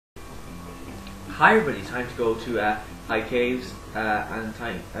Hi everybody, time to go to High Caves and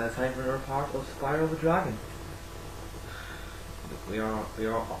time for another part of Spyro the Dragon. We are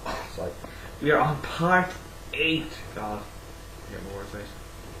sorry. We are on part 8. God, get more words right.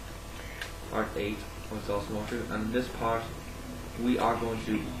 Part 8 of Sauce Motor, and in this part we are going to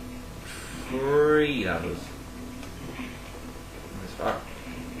do 3 levels. In this part,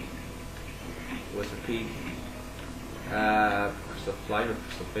 Wizard Peak, Crystal Flight or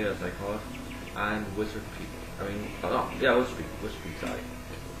Crystal Fate as I call it, and Wizard Peak. Wizard Peak, sorry.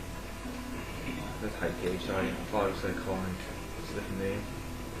 That's High Cave, sorry. I thought I was going to call it a different name.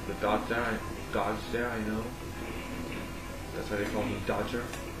 The Dodge there, I know. That's why they call me Dodger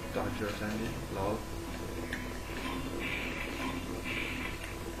Sandy, lol.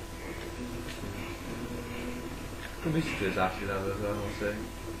 Good music to this actually, that was what I want to say.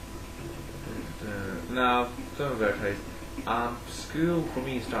 Now, some of our taste. School for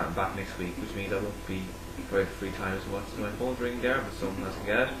me is starting back next week, which means I won't be very free time as much. So my phone's ringing there, but someone has to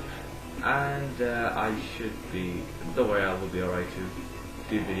get it. And I should be, don't worry, I will be alright to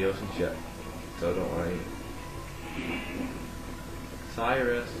do videos and shit. So don't worry.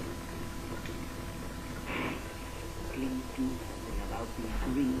 Cyrus. Please do something about these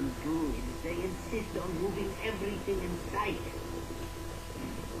green druids. They insist on moving everything in sight.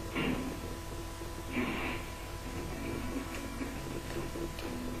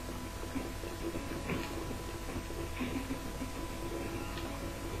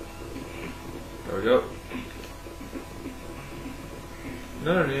 There we go.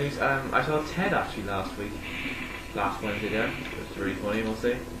 Another news, I saw Ted actually last Wednesday there. It was really funny, we'll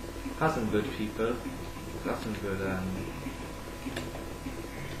say. Has some good people. Got some good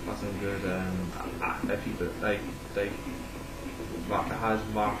people like has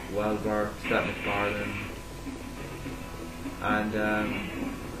Mark Welber, Steph McFarlane, and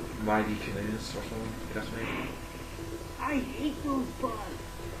Riley Caninis or something. That's me. I hate those bugs.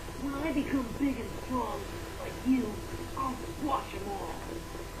 When I become big and strong like you, I'll squash them all.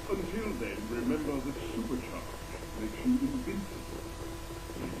 Until then, remember that supercharge makes you invincible.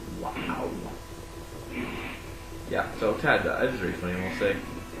 Wow. Yeah, so Ted, it was really funny, I will say.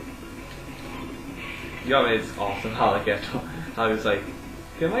 It's awesome how I get how he's like,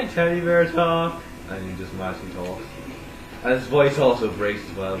 can my teddy bear talk? And he just magically talks. And his voice also breaks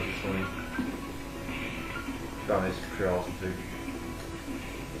as well, which is funny. It's pretty awesome too.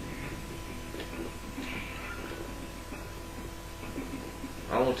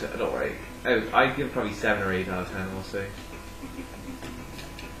 Don't worry. I'd give probably 7 or 8 out of 10, I'll say.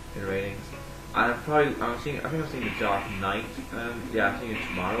 In ratings. And I think I'm seeing The Dark Knight. Yeah, I'm seeing it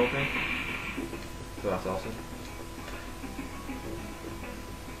tomorrow, I think. So that's awesome.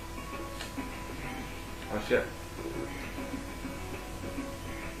 Oh shit.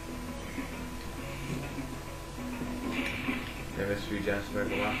 Yeah, missed a few gems for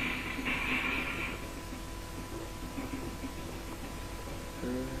that.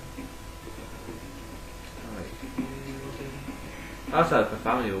 I also had my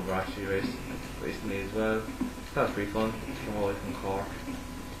family over actually recently as well. That was pretty fun. Come all the way from Cork.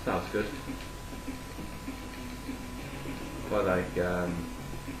 So that was good. But I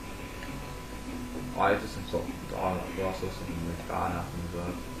just something. Also something like bad happened as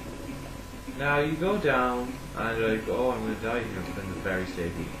well. Now you go down and you're like, oh, I'm gonna die here, but then the very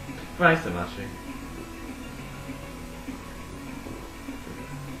stable. Nice them actually.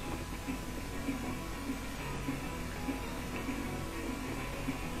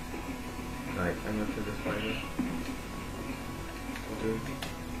 Right, I'm gonna do this fighter.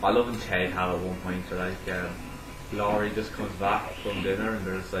 I love in Ted how at one point they're like, Laurie just comes back from dinner and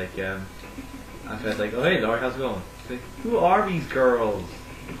there's like, and Ted's like, oh hey Laurie, how's it going? She's like, who are these girls?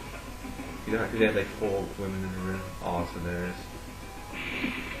 You know, they have like 4 women in the room. Oh, it's hilarious.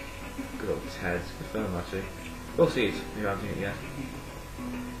 Good old Ted, good film actually. Go see it, if you haven't seen it yet.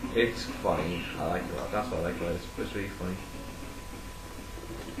 It's funny, I like it a lot, that's what I like about it, it's really funny.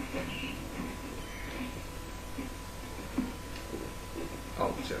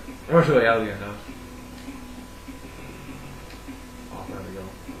 Oh shit. Where's the way out again now? Oh, there we go.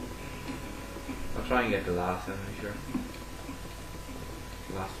 I'll try and get the last enemy, sure.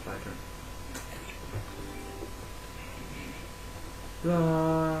 The last fighter.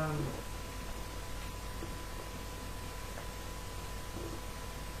 Run!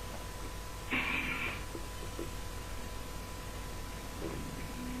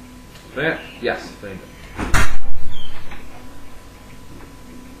 There? Yes, find it.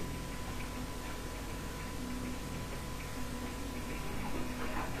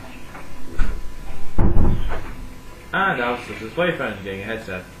 And Alice is his boyfriend getting a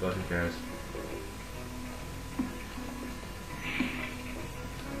headset, but who cares?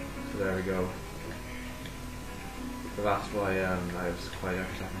 So there we go. So that's why I was quiet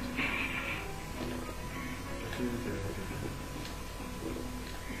every second.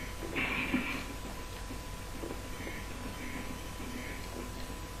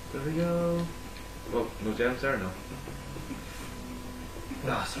 There we go. Oh, no gems there? No.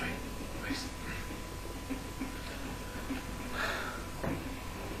 Ah, sorry. Wait.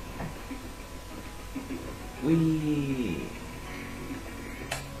 Wee.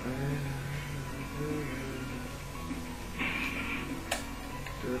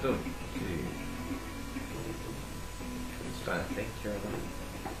 Just trying to think here.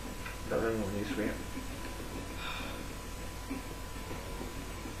 Don't remember when you scream.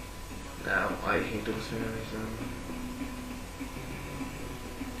 Now I hate those memories.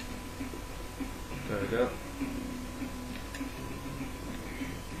 There we go.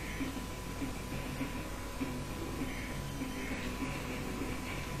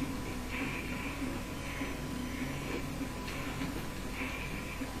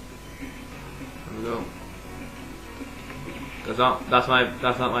 Go. That's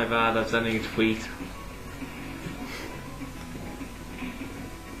not my bad. I'm sending a tweet.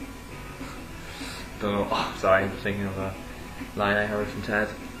 Don't know. Oh, sorry. I'm thinking of a line I heard from Ted.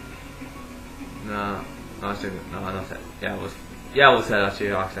 No, not Ted. Yeah, it was. Yeah, it was Ted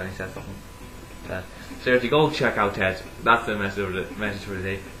actually. I accidentally said something. Ted. Seriously, go check out Ted. That's the message for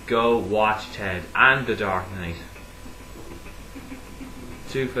today. Go watch Ted and The Dark Knight.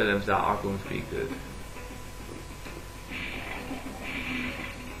 Two films that are going to be good.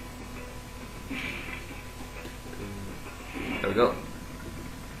 There we go.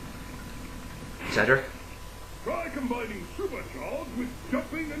 Cedric? Try combining supercharge with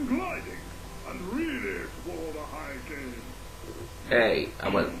jumping and gliding, and really explore the high game. Hey, I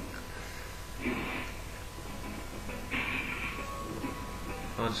will.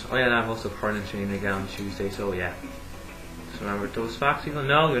 Oh yeah, and I'm also purning training again on Tuesday, so yeah. Just remember those facts, people.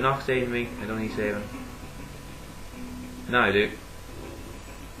 No, you're not saving me. I don't need saving. No, I do.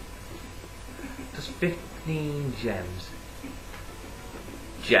 Just 15 gems.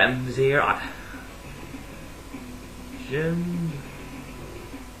 Gems here. Gems.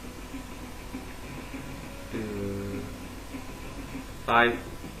 5.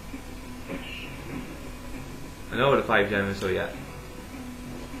 I know what a 5 gem is, so yeah.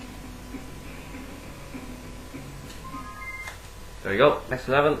 There we go. Next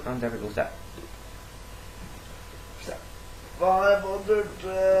level, and there we go. Step. 500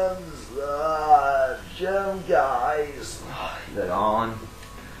 gems. Gem guys. Get on.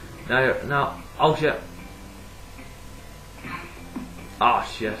 Now. Oh shit. Oh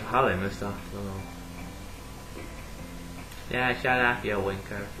shit. How did I miss that? I don't know. Yeah, shut up, you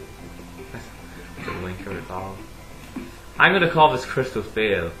winker. That's a winker at all. I'm gonna call this Crystal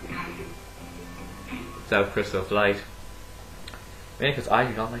Fail. Instead of Crystal Flight. Mainly because I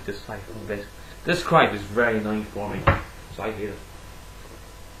do not like this fight one bit. This cripe is very annoying for me. So I hate it.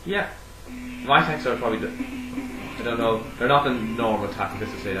 Yeah. My attacks are probably I don't know. They're not the normal attack,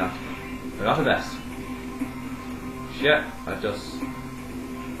 just to say that. They're not the best. Shit. I just...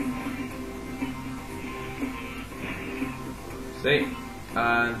 See?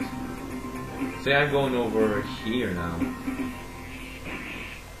 And... See, I'm going over here now.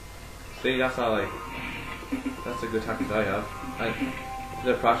 See, that's how like... That's a good tactic I have.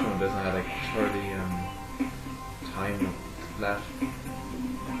 The fraction of this I had like 30 time left.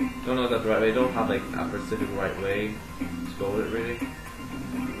 Don't know if that's the right way. I don't have like a specific right way to go with it really.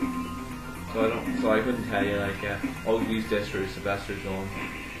 So I couldn't tell you like oh use this route, the best route going.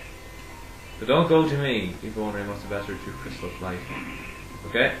 So don't go to me if you're wondering what's the best route through Crystal Flight.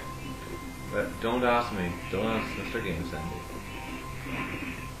 Okay? But don't ask me. Don't ask Mr. Game Sandy.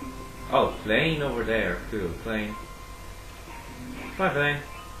 Oh, plane over there. Cool, plane. Bye, plane.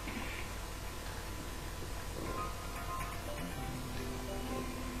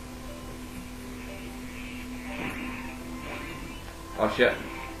 Oh shit.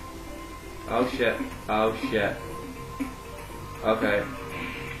 Oh shit. Oh shit. Okay.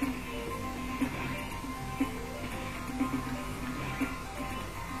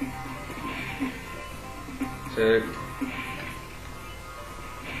 So,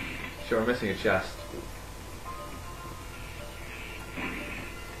 sure, we're missing a chest.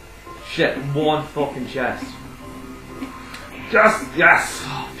 Shit, one fucking chest. Yes!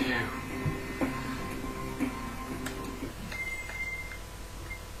 Oh, phew.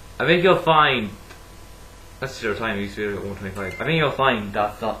 I think you'll find... That's zero time, we used to be at 125. I think you'll find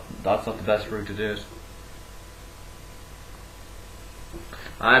that's not the best route to do it.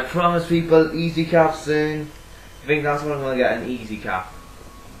 I promise people, easy cap soon. I think that's what I'm gonna get, an easy cap.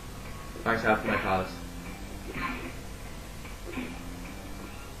 Thanks for helping my palace.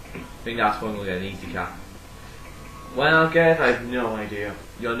 I think that's when we'll get an easy cap. When I'll get it, I have no idea.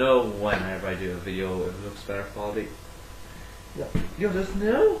 You'll know whenever I do a video if it looks better quality. You'll just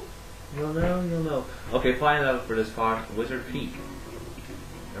know. You'll know. Okay, final level for this part, Wizard Peak.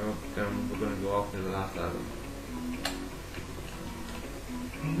 Then we're going to go off to the last level.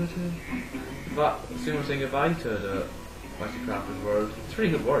 But soon we're saying goodbye to the Mighty Crafter's world. It's a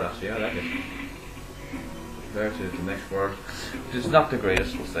pretty good world actually, I like it. Compared to the next world, which is not the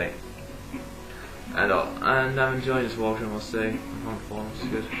greatest, we'll say. And I'm enjoying this walkthrough, I must say. I'm having fun, which is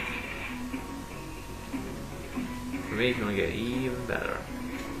good. For me, it's going to get even better.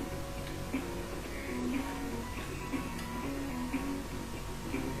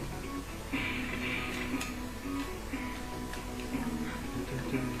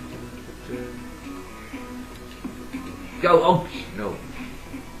 Go! Oh! No.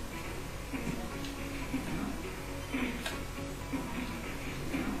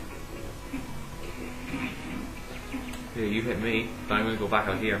 Here, you hit me, but I'm going to go back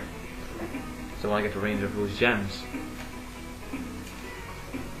out here. So I get the range of those gems.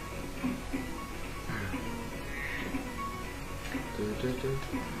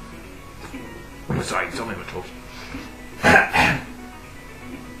 Oh, sorry, something in my throat.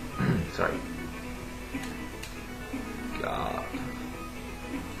 Sorry. God.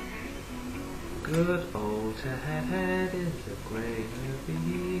 Good old Ted is a great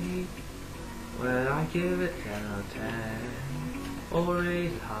movie. Well, I give it 10 out of 10. Or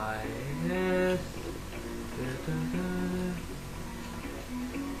 8 highest.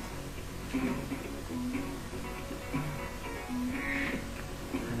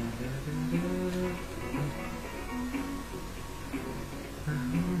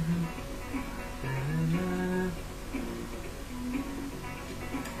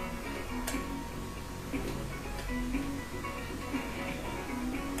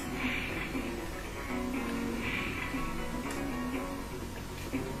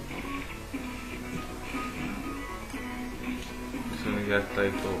 Get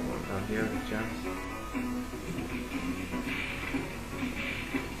like one down here with gems.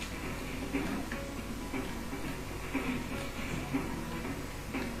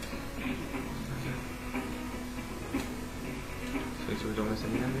 So we don't miss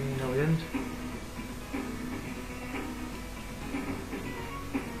any enemy, no we didn't.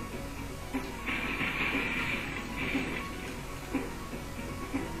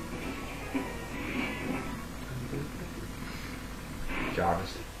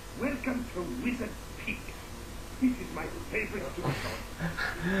 Jarvis. Welcome to Wizard Peak. This is my favorite superstar.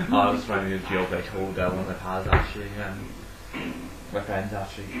 Oh, I was trying to do a joke I told one of my pals actually, my friends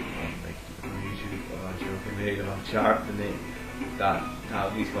actually, like on YouTube, a joke I made about Jarvis and that how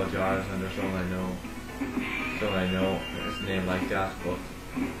he's called Jarvis and there's someone I know, it's a name like that, but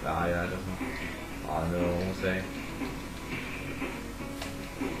yeah, I don't know. I don't know, I won't say.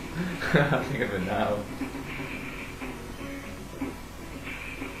 I think of it now.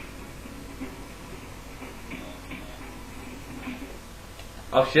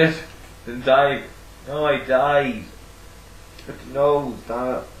 Oh shit! Didn't die. No, I died. No,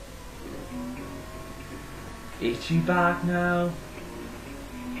 stop. Itchy back now.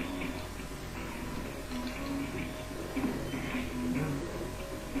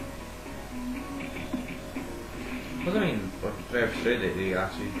 What I mean, we're very frustrated lately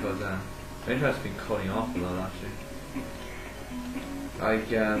actually because my interest has been cutting off a lot actually.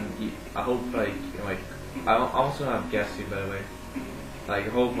 Like I hope like I also have guests here by the way. Like I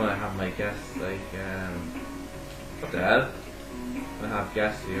hope when I have my guests like what the hell? When I have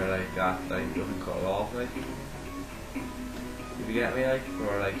guests here like that like doesn't cut off like. If you get me like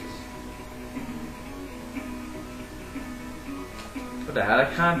or like what the hell? I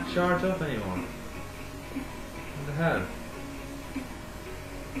can't charge up anymore. What the hell?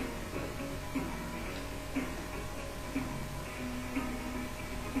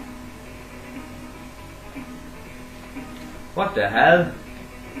 What the hell?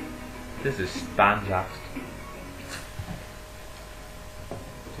 This is spanjaxed.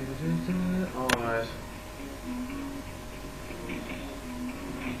 Alright.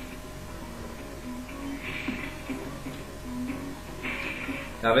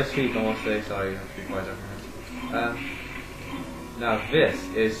 Now this feat, I must say, sorry, I have to be quiet over here. Now this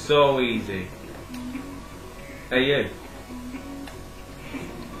is so easy. Hey you.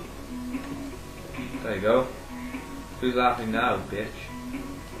 There you go. Who's laughing now, bitch?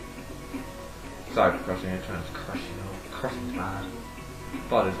 Sorry for cursing, I'm trying to curse, you know. Cursing's bad.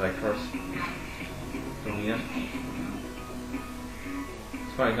 But it's like curse. Don't mean it.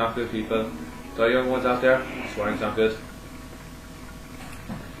 Swearing's not good, people. So young ones out there, swearing's not good.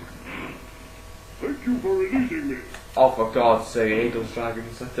 Thank you for releasing me. Oh, for God's sake, I hate those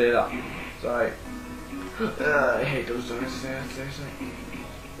dragons. I say that. Sorry. I hate those dragons. Say that, seriously.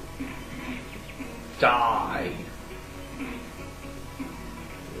 Die!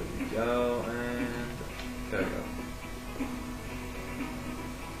 There we go, and there we go.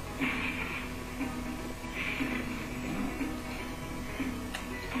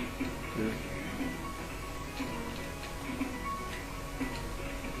 Good.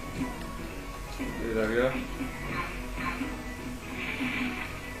 There we go.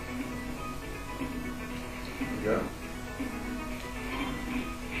 There we go.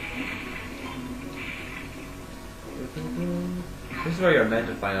 This is where you're meant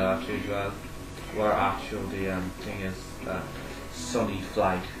to find out actually as well, where actual the thing is, sunny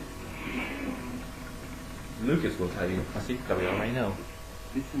flight. Lucas will tell you. I think that we already know.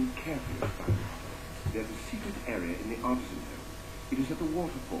 Listen carefully. There's a secret area in the artisan home. It is at the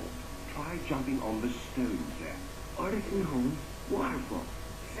waterfall. Try jumping on the stones there. Artisan home, waterfall.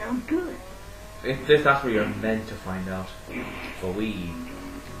 Sounds good. That's where you're meant to find out. But we,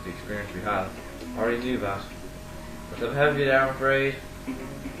 the experience we have, already knew that. But I'm heavy there, I'm afraid.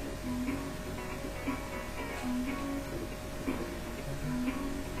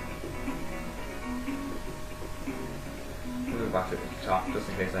 Move back to the top just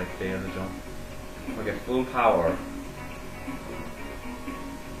in case I fail the jump. I'll get full power.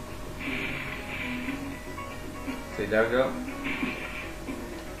 See, there we go.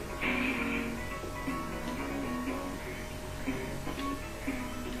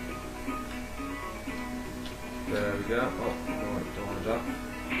 There we go. Oh, don't want to drop.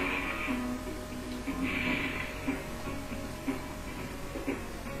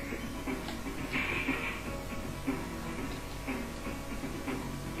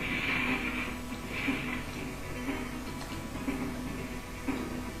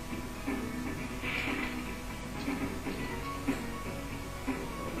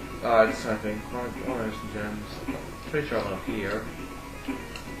 It's I think orange and gems. Pretty sure I'm up here.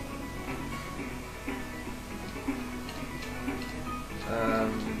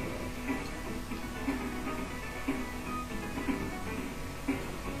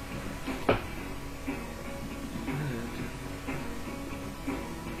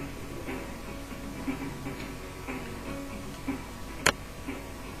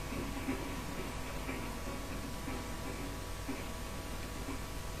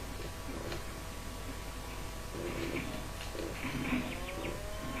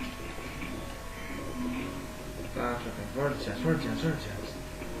 Where are the chests?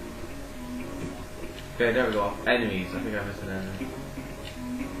 Okay, there we go. Enemies. I think I missed an enemy.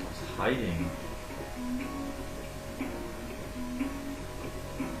 It's hiding.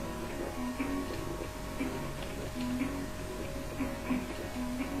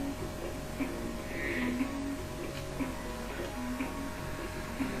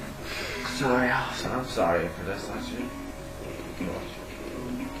 Sorry, I'm sorry for this actually.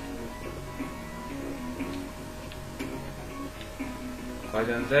 Right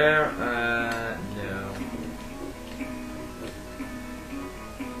down there, no.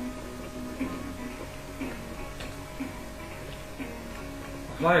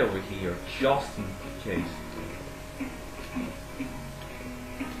 I'll fly over here just in case.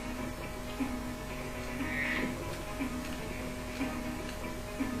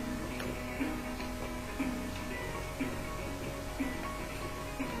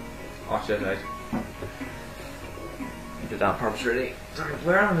 Oh shit, right. Did that on purpose really. Sorry,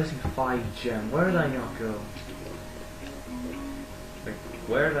 where am I missing 5 gem? Where did I not go? Like,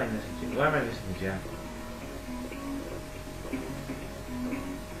 where did I miss a gem? Where am I missing the gem?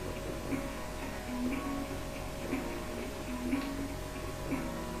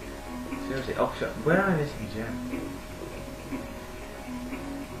 Seriously, oh shit, where am I missing the gem?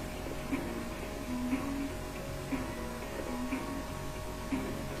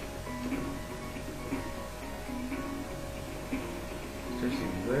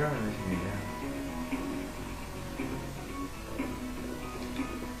 Where am I missing it now?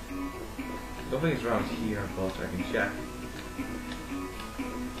 I don't think it's around here, but I can check.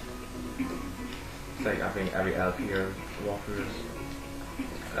 It's like I think every elf here walkers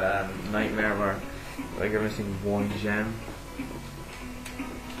nightmare where like you're missing 1 gem.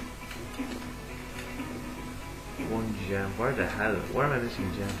 1 gem. Where the hell? Where am I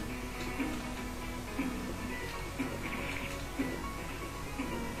missing a gem?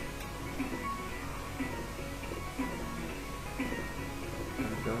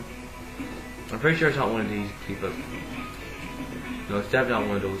 I'm pretty sure it's not one of these people. No, it's definitely not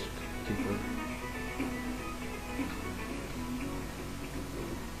one of those people.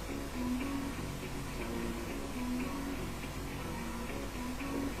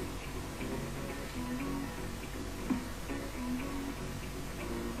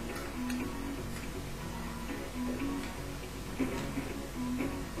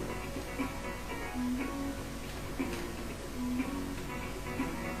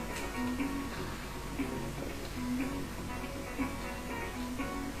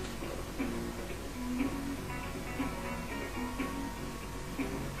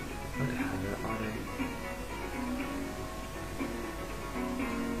 What the hell are they?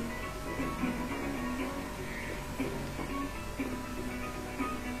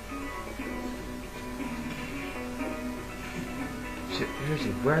 Shit,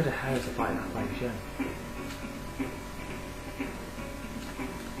 seriously, where the hell is the fire? Shit.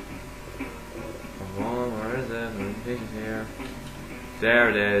 Come on, where is it? Notifications here. There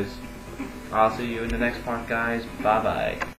it is. I'll see you in the next part, guys. Bye bye.